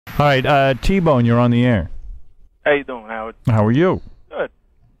All right, T-Bone, you're on the air. How you doing, Howard? How are you? Good.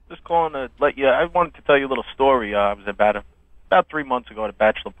 Just calling to let you. I wanted to tell you a little story. I was about 3 months ago at a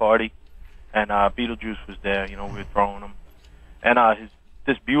bachelor party, and Beetlejuice was there. You know, we were throwing him, and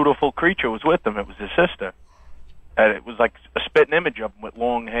this beautiful creature was with him. It was his sister. And it was like a spitting image of him with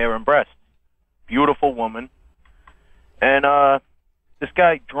long hair and breasts. Beautiful woman. And this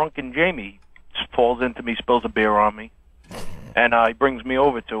guy, Drunken Jamie, falls into me, spills a beer on me, and he brings me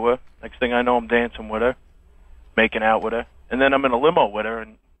over to her. Next thing I know, I'm dancing with her, making out with her, and then I'm in a limo with her,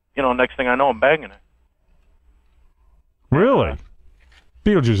 and next thing I know, I'm banging her. Really?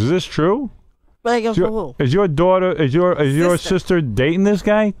 Beetlejuice, is this true? Banging for who? Is your daughter, is your sister dating this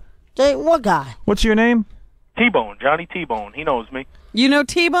guy? Dating what guy? What's your name? T-Bone, Johnny T-Bone. He knows me. You know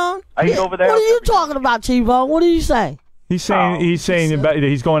T-Bone? I eat over there. What are you talking about, T-Bone? What are you saying? He's saying about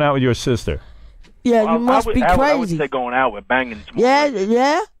he's going out with your sister. Yeah, you must be crazy. I would say going out with banging.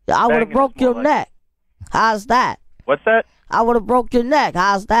 Yeah. I would have broke your neck. How's that? What's that? I would have broke your neck.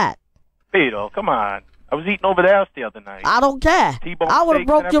 How's that? Beetle, come on. I was eating over the house the other night. I don't care. I would have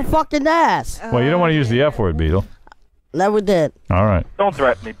broke your fucking ass. Well, you don't want to use the F word, Beetle. Never did. All right. Don't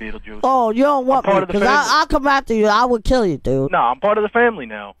threaten me, Beetlejuice. Oh, you don't want me, because I'll come after you. I will kill you, dude. No, I'm part of the family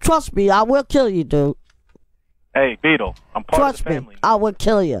now. Trust me, I will kill you, dude. Hey, Beetle, I'm part Trust of the family. me, I will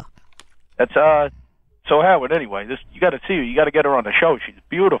kill you. That's, so Howard, anyway, you got to see her. You got to get her on the show. She's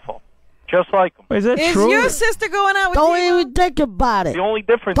beautiful. Just like him. Is that true? Is your sister going out with Don't T-Bone? even think about it. The only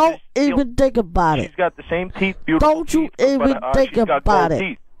difference Don't is... even think about it. She's got the same teeth, beautiful Don't you teeth, even think she's got about gold it.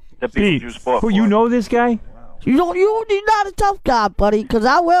 Teeth that Pete, Beetlejuice bought who, for you her. know this guy? You're not a tough guy, buddy, because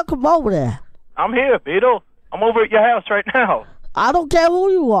I will come over there. I'm here, Beetle. I'm over at your house right now. I don't care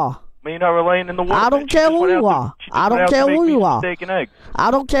who you are. Me and her are laying in the water. I don't care who you are. I don't care who you are. Steak and eggs.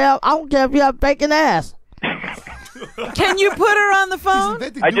 I don't care if you have bacon ass. Can you put her on the phone?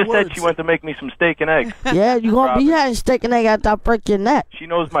 I just said she went to make me some steak and eggs. Yeah, you're going to be having steak and egg after I break your neck. She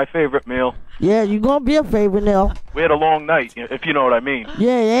knows my favorite meal. Yeah, you're going to be a favorite now. We had a long night, if you know what I mean.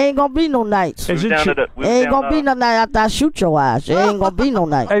 Yeah, there ain't going to be no nights. Is it There ain't going to be no night after I shoot your ass. There ain't going to be no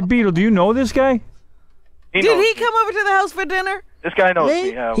night. Hey, Beetle, do you know this guy? Did he come over to the house for dinner? This guy knows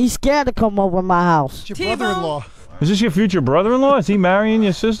me, Howard. He's scared to come over my house. It's your brother-in-law. Is this your future brother-in-law? Is he marrying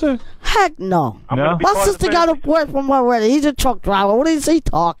your sister? Heck no. No? My sister got a boyfriend already. He's a truck driver. What is he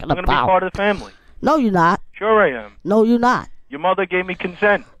talking I'm going to be about? part of the family. No, you're not. Sure I am. No, you're not. Your mother gave me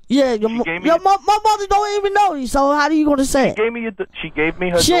consent. Yeah, my mother don't even know you, so how are you going to say it? She gave me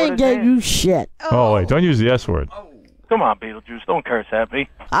her She ain't daughter's gave hand. you shit. Oh, wait, don't use the S word. Come on, Beetlejuice, don't curse at me.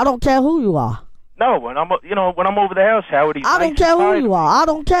 I don't care who you are. No, when I'm over the house, Howard, he's I don't care who you are. I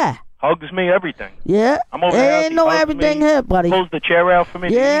don't care. Hugs me, everything. Yeah. I'm over the house, There ain't no he hugs everything me, here, buddy. Pulls the chair out for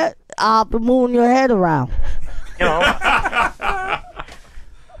me. Yeah, I'll be moving your head around. You know. I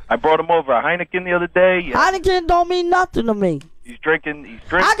brought him over a Heineken the other day. Yeah. Heineken don't mean nothing to me. He's drinking.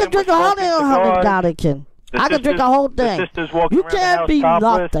 I can drink a whole Heineken. I can drink a whole thing. The sister's walking You around the can't house be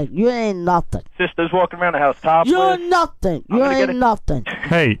topless. nothing. You ain't nothing. Sister's walking around the house topless. You're nothing. You ain't nothing.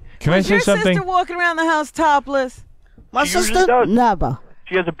 Hey, can I say something? Your sister walking around the house topless? My She usually sister? does. Never.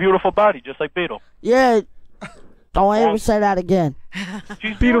 She has a beautiful body, just like Beetle. Yeah. Don't ever say that again.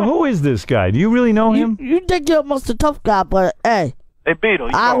 She's Beetle, who is this guy? Do you really know him? You think you're almost a tough guy, but hey. Hey, Beetle,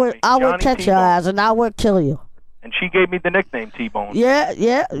 you I know would me. catch Johnny your T-Bone. ass and I would kill you. And she gave me the nickname T-Bone. Yeah,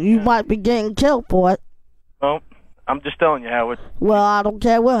 you might be getting killed for it. Well, I'm just telling you, Howard. Well, I don't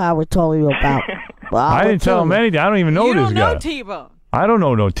care what Howard told you about. Well, I didn't tell him anything. I don't even know You this don't guy. know T-Bone. I don't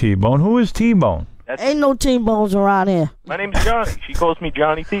know no T-Bone. Who is T-Bone? Ain't no T-Bones around here. My name's Johnny. She calls me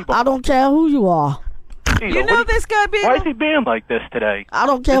Johnny T-Bone. I don't care who you are. Beetle, You know this guy, Beetle? Why is he being like this today? I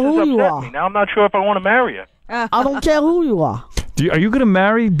don't care This who has you upset are. me. Now I'm not sure if I want to marry her. I don't care who you are. Are you going to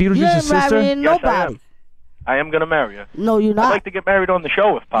marry You Beetlejuice's ain't sister? marrying Yes, nobody. I am going to marry her. No, you're I'd not. like to get married on the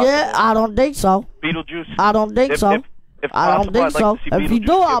show if possible. Yeah, I don't think so. Beetlejuice. I don't think so. If I don't possible, think I'd like so. to see If you Beetlejuice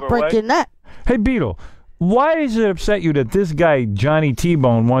do, I'll give her break away. your neck. Hey, Beetle, why does it upset you that this guy, Johnny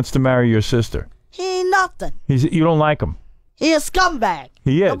T-Bone, wants to marry your sister? He ain't nothing. You don't like him. He a scumbag.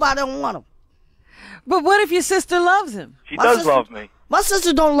 He is. Nobody don't want him. But what if your sister loves him? She My does sister- love me. My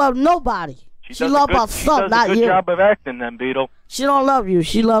sister don't love nobody. She does love a good, herself, she not does a good you. job of acting then, Beetle. She don't love you.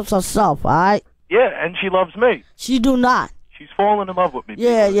 She loves herself, all right? Yeah, and she loves me. She do not. She's falling in love with me. Yeah,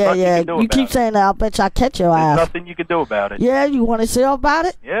 There's yeah, nothing yeah. can do You about keep it. saying that. I bet you I catch your There's ass. nothing you can do about it. Yeah, you want to see about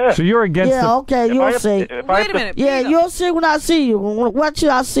it? Yeah. So you're against Yeah, the... okay, If I you'll have to- see. if I have Wait a to- minute. Yeah, Beetle. you'll see when I see you. What should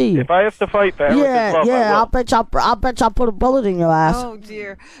I see you? If I have to fight for Erica's Yeah, love, yeah. I I'll will. bet you I put a bullet in your ass. Oh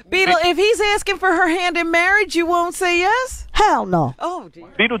dear, Beetle. If he's asking for her hand in marriage, you won't say yes. Hell no. Oh dear.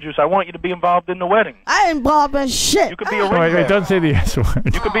 Beetlejuice, I want you to be involved in the wedding. I ain't involved in shit. You could be a ring Wait, bearer. wait, don't say the S word.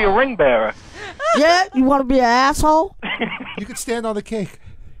 You could be a ring bearer. Yeah, you want to be an asshole? You could stand on the cake.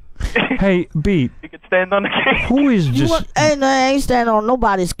 Hey, Beat, You could stand on the cake. who is You just... want, ain't, I ain't standing on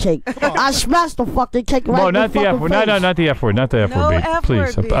nobody's cake. I smashed the fucking cake right No, in not the the F fucking word. face. No, not the F word. Not the F No word, Beat. F Please,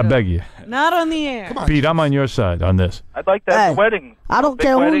 word, I Beetle. beg you. Not on the air. Come on. Pete, I'm on your side on this. I'd like to have Hey, the wedding. I don't Big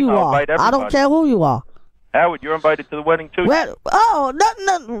care who wedding, you I'll are. invite I don't everybody. care who you are. Howard, you're invited to the wedding too. Well, oh,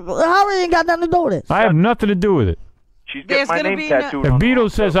 nothing. Howard ain't got nothing to do with it. I have nothing to do with it. She's There's getting my gonna name be no- tattooed If on her.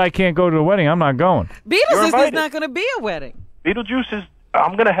 Beatles says I can't go to the wedding, I'm not going. Beetle You're says there's invited. not going to be a wedding. Beetlejuice is.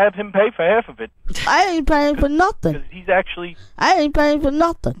 I'm gonna have him pay for half of it I ain't paying for nothing. because he's actually. I ain't paying for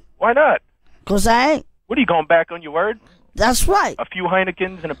nothing. Why not? 'Cause I ain't. What are you going back on your word? That's right. A few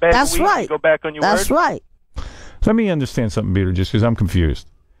Heinekens and a bag That's of weed. right. You go back on your That's word. right. Let me understand something, Beatles, just because I'm confused.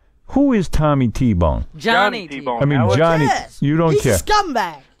 Who is Tommy T-Bone? Johnny T-Bone. I mean, Howard? Johnny, Yes. you don't He's care. a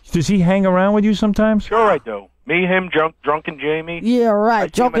scumbag. Does he hang around with you sometimes? Sure, I do. Me, him, drunken Jamie. Yeah, I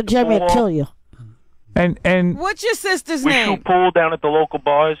right. see him Drunken at the Jimmy will pool. kill you. And What's your sister's We name? shoot pool down at the local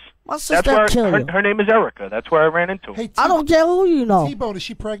bars. My That's sister where will kill you. her name is Erica. That's where I ran into her. Hey, I don't care who you know. T-Bone, is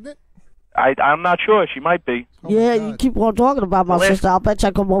she pregnant? I'm not sure. She might be. Oh my Yeah, God. you keep on talking about my The last- sister. I'll bet you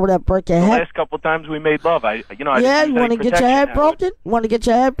I come over there and break your The head. last couple of times we made love, I Yeah, didn't you use want to any get your head protection, Howard. broken? Want to get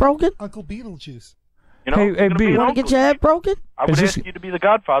your head broken? Uncle Beetlejuice. You know, Hey, he's hey, gonna B. be You an want to get uncle. your head broken? I would Is this- ask you to be the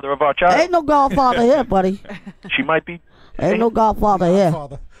godfather of our child. Ain't no godfather here, buddy. She might be. Ain't no godfather here.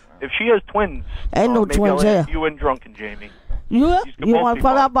 Father. If she has twins, Ain't no maybe twins I'll here. ask you and drunken Jamie. You These could you both want be to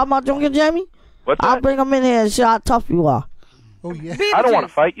find fine. out about my drunken Jamie? What's I'll that? bring him in here and see how tough you are. Oh, yeah. I don't want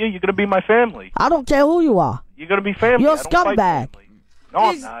to fight you. You're gonna be my family. I don't care who you are. You're gonna be family. You're a I don't fight scumbag. family. No,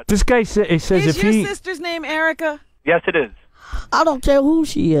 I'm Is- not. this guy it says Is if your he... sister's name Erica? Yes, it is. I don't care who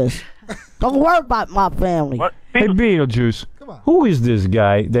she is. Don't worry about my family. What? Hey, Beetlejuice, Come on. who is this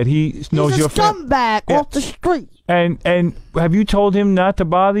guy that he knows He's a your family? scumbag Yeah. off the street. And have you told him not to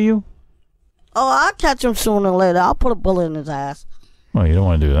bother you? Oh, I'll catch him sooner or later. I'll put a bullet in his ass. Well, you don't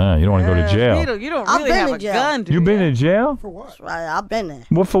want to do that. You don't want to go to jail. Beetle, you don't I've really been have in a jail. gun, do You been ya? in jail? For what? Right, I've been there.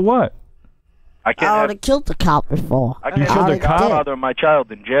 What for what? I I can't already have. killed the cop before. I You can't killed have a the cop? godfather of my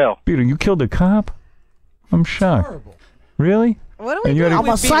child in jail. Beetle, you killed a cop? I'm shocked. Horrible. Really? What are we And you doing had I'm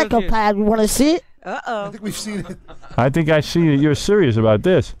a with Beetlejuice? psychopath. You want to see it? I Uh-oh. think we've seen it. I think I see that you're serious about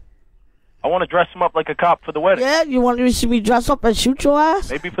this. I want to dress him up like a cop for the wedding. Yeah, you want to see me dress up and shoot your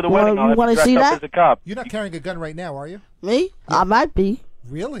ass? Maybe for the Wanna- wedding, I'll you have wanna to dress see up that? as a cop. You're not carrying a gun right now, are you? Me? I might be.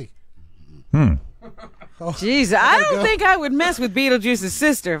 Really? Jeez, I don't think I would mess with Beetlejuice's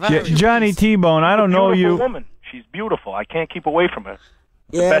sister. If I Yeah, were you. Johnny T-Bone, I don't know Beautiful you. woman. She's beautiful. I can't keep away from her.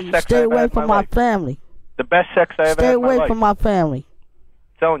 Yeah, best you sex stay I ever away had in from my my life. family. The best sex I ever Stay had in my away life. from my family.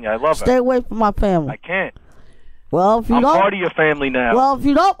 I'm telling you, I love Stay her. away from my family. I can't. Well, if you I'm don't, part of your family now. well, if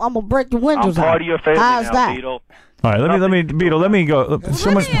you don't, I'm gonna break the I'm windows out. part of your family How's now, that? Beetle. All right, let me, Beetle, let me go.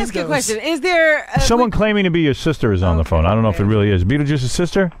 Someone, Let me ask you a question. Is there... someone claiming to be your sister is on the phone. I don't know if it really is. Beetlejuice's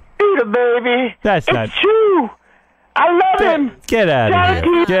sister? Beetle, baby. That's not. you. I love him. Get out of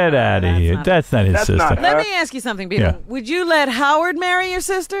here. Get out of here. That's not his That's sister. not Let her. me ask you something, Beetle. Yeah. Would you let Howard marry your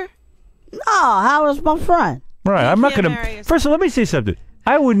sister? No, Howard's my friend. Right, I'm not can't going marry to. your First of all, let me say something.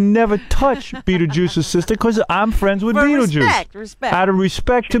 I would never touch Beetlejuice's sister because I'm friends with For Beetlejuice. respect. Out of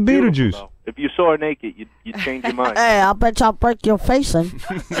respect to Beautiful, Beetlejuice. though. If you saw her naked, you'd change your mind. Hey, I bet y'all break your face in.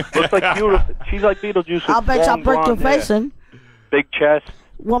 Looks like beautiful. She's like Beetlejuice. I with bet y'all long break your blonde hair. face in. Big chest,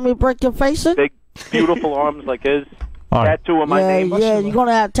 Want me to break your face in? big, beautiful arms like his. All right. Tattoo on my Yeah, name. yeah, you're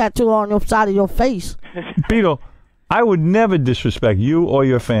gonna have a tattoo on your side of your face. Beetle, I would never disrespect you or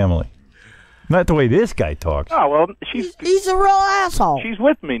your family. Not the way this guy talks. Oh well, she's He's a real asshole. she's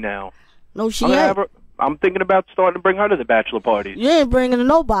with me now. No, she I'm, gonna ain't. have her, I'm thinking about starting to bring her to the bachelor parties. You ain't bringing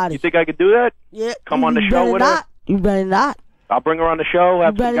nobody. You think I could do that? Yeah, come on the you show better with her? not. You better not. I'll bring her on the show.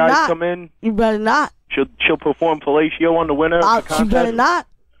 Have You some better guys not. come in. You better not. She'll perform fellatio on the winner of the She contest. better not.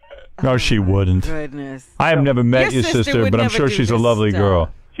 No, she wouldn't. Goodness. I have never met Your your sister sister, would but I'm never sure do she's a this lovely stuff. girl.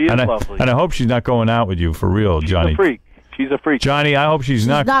 She is and lovely. And I hope she's not going out with you for real, She's Johnny. a freak. She's a freak. Johnny, I hope she's She's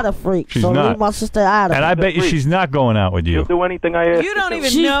not. not a freak. She's so not. leave my sister out of And it. I bet you freak. she's not going out with She'll you. do anything I ask. You her don't to. even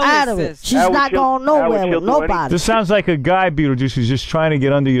She's know out his of it. sister. She's Howard, not she'll- going Howard, nowhere she'll with do nobody. This sounds like a guy, Beetlejuice, who's just trying to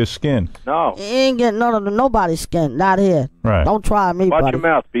get under your skin. No. He ain't getting none of nobody's skin. Not here. Right. Don't try me, Watch buddy. your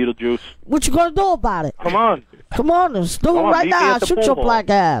mouth, Beetlejuice. What you gonna do about it? Come on. Come on, let's do it Come on, right meet me now. at I'll the shoot pool your hall. black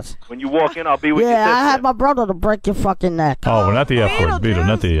ass. When you walk in, I'll be with your Yeah, sister. I had my brother to break your fucking neck. Oh, well, not the F word, Beetle. Beetlejuice.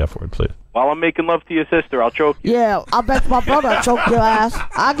 Not the F word, please. While I'm making love to your sister, I'll choke you. Yeah, I bet my brother will choke your ass.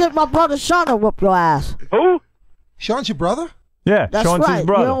 I'll get my brother Sean to whoop your ass. Who? Sean's your brother? Yeah, That's Sean's right. his You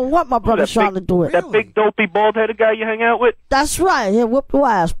brother. don't want my brother that Sean big- to do it. That big dopey bald-headed guy you hang out with? That's right. He'll whoop your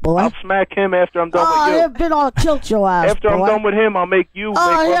ass, boy. I'll smack him after I'm done Oh, with he'll you. been on kill your ass, After boy. I'm done with him, I'll make you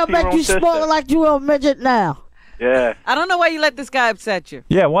Oh, make he'll love to your make own you sister. smaller like you a midget now. Yeah. I don't know why you let this guy upset you.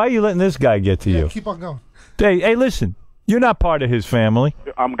 Yeah, why are you letting this guy get to you? Keep on going. Hey, listen, you're not part of his family.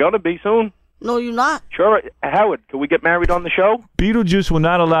 I'm going to be soon. No, you're not. Sure. Howard, can we get married on the show? Beetlejuice will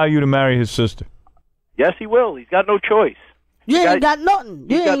not allow you to marry his sister. Yes, he will. He's got no choice. You guy- ain't got nothing.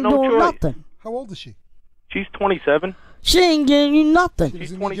 You he's got ain't no doing choice. nothing. How old is she? She's 27. She ain't getting you nothing. She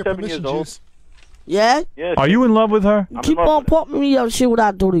doesn't need 27 your years permission, old. Juice. Yeah? Yeah. Are you in love with her? I'm Keep in love on with her. pumping me up. See what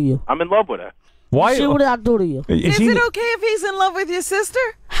I do to you. I'm in love with her. Why? See what I do to you. Is Is he- it okay if he's in love with your sister?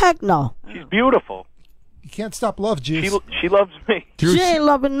 Heck no. She's beautiful. You can't stop love, Juice. She loves me. Juice, She ain't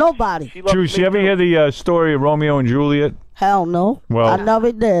loving nobody. She loves Juice, me you ever too. hear the story of Romeo and Juliet? Hell no. Well- I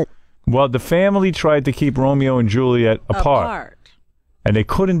never did. Well, the family tried to keep Romeo and Juliet apart, and they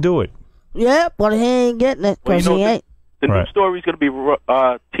couldn't do it. Yeah, but he ain't getting it Well, because you know he ain't. The new Right. story's going to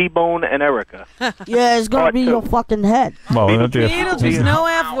be T-Bone and Erica. Yeah, it's going to Part be two. your fucking head. Well, not the Beetlejuice, no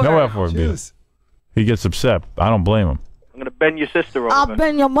F word. no F word, Beetle. Juice. He gets upset. I don't blame him. I'm going to bend your sister over. I'll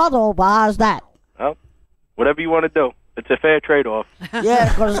bend your mother over. How's that? Well, whatever you want to do. It's a fair trade-off. Yeah,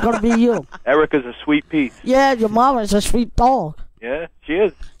 because it's going to be you. Erica's a sweet piece. Yeah, your mama is a sweet dog. Yeah, she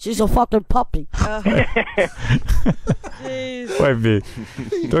is. She's a fucking puppy. Jeez. Wait,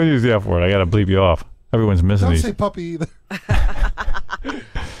 B. Don't use the F word. I got to bleep you off. Everyone's missing Don't these. say puppy either.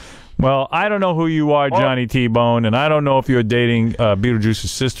 Well, I don't know who you are, Johnny T-Bone, and I don't know if you're dating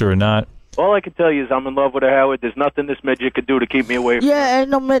Beetlejuice's sister or not. All I can tell you is I'm in love with her, Howard. There's nothing this midget could do to keep me away from her. Yeah, ain't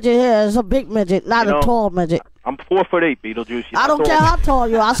no midget here. It's a big midget, not You know, a tall midget. I'm 4'8", Beetlejuice. I don't care how tall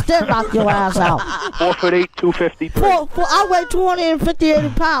you are. I'll still knock your ass out. 4'8", 253. I weigh 280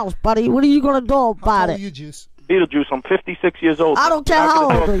 pounds, buddy. What are you going to do How about tall are it? you, Juice? Beetlejuice, I'm 56 years old. I don't care We're not how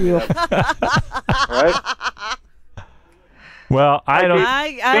gonna old talk are you. together. All right? Well, I don't.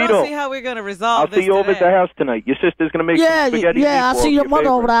 I Beetle, don't see how we're going to I'll resolve this see you over at the today. house tonight. Your sister's going to make Yeah, some spaghetti yeah, I meatballs, see your mother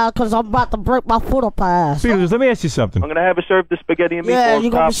favorite. over there because I'm about to break my foot up her ass. Beetlejuice, let me ask you something. I'm going to have her serve the spaghetti and meatballs. Yeah, you're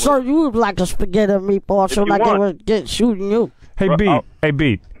going to topless. serve you like a spaghetti and meatball so you like they want. would get shooting you. Hey, Well, Beat. Hey,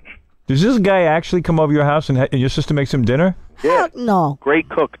 Beat. Does this guy actually come over your house and your sister makes him dinner? Yeah, Heck no. great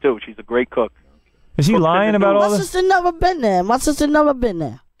cook, too. She's a great cook. Is he Cooks in lying the about noodles. all My this? sister never been there. My sister never been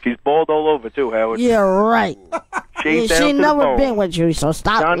there. She's bald all over, too, Howard. Yeah, right. Shaved Yeah, down she to the never bone. been with you, so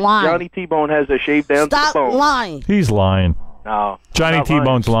stop lying. Johnny T-Bone has her shaved down Stop to the bone. lying. He's lying. No. Johnny I'm not lying.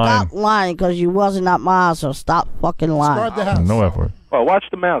 T-Bone's lying. Stop lying because you wasn't at my house, so stop fucking lying. Describe the house. No F word. Well, watch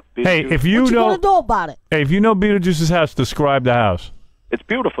the mouth. Hey, Beetlejuice. if you What you know, gonna do about it? hey, if you know Beetlejuice's house, describe the house. It's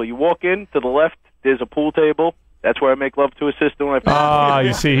beautiful. You walk in, to the left, there's a pool table. That's where I make love to his sister when I Ah,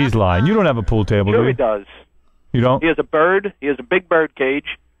 you see, he's lying. You don't have a pool table, do Sure he you? does. You don't? He has a bird. He has a big bird cage.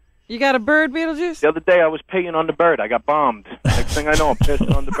 You got a bird, Beetlejuice? The other day I was peeing on the bird. I got bombed. Next thing I know, I'm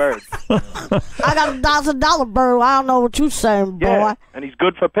pissing on the bird. I got $1,000 bird. I don't know what you saying, boy. Yeah, and he's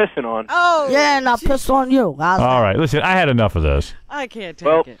good for pissing on. Oh, Yeah, and I pissed on you. How's that? All right, listen, I had enough of this. I can't take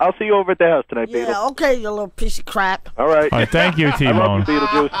Well, it. I'll see you over at the house tonight, Yeah, Beetle. okay, you little piece of crap. All right. All right, thank you, I love T-Bone. you,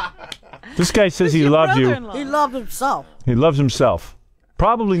 Beetlejuice. This guy says he Your loves you. brother-in-law. He loved himself. He loves himself.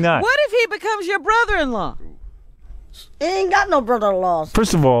 Probably not. What if he becomes your brother-in-law? He ain't got no brother-in-laws.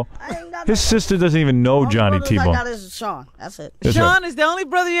 First of all, I ain't got his sister doesn't even know Only Johnny brothers I got T-Bone. is Sean. That's it. That's Sean right. is the only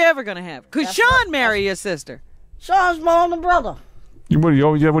brother you're ever going to have. Could That's Sean right. marry your sister? Sean's my only brother. What are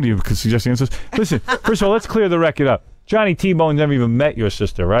you suggesting? Listen, first of all, let's clear the record up. Johnny T-Bone's never even met your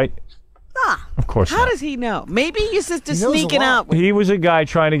sister, right? Nah. Of course How not. does he know? Maybe your sister's He knows a sneaking lot. out with He was a guy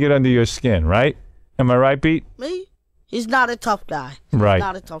trying to get under your skin, right? Am I right, Pete? Me? He's not a tough guy. Right. He's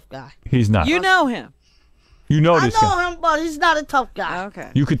not a tough guy. He's not. you. Know him. You know I this guy. know him, but he's not a tough guy.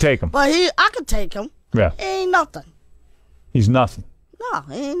 Okay. You could take him. But I could take him. Yeah. He ain't nothing. He's nothing. No,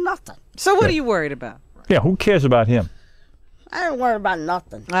 he ain't nothing. So what are you worried about? Yeah, who cares about him? I ain't worried about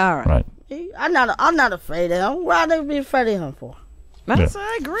nothing. All right. Right. I'm not afraid of him. Why they be afraid of him for?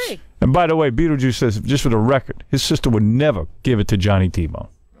 I agree. And by the way, Beetlejuice says, just for the record, his sister would never give it to Johnny T-Bone.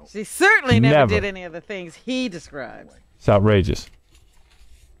 She certainly never Never. did any of the things he describes. It's outrageous.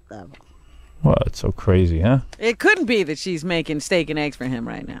 Never. Well, it's so crazy, huh? It couldn't be that she's making steak and eggs for him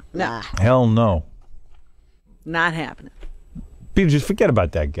right now. No, Nah. Hell no. not happening. Beetlejuice, forget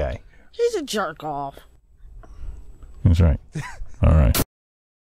about that guy. He's a jerk off. That's right. All right.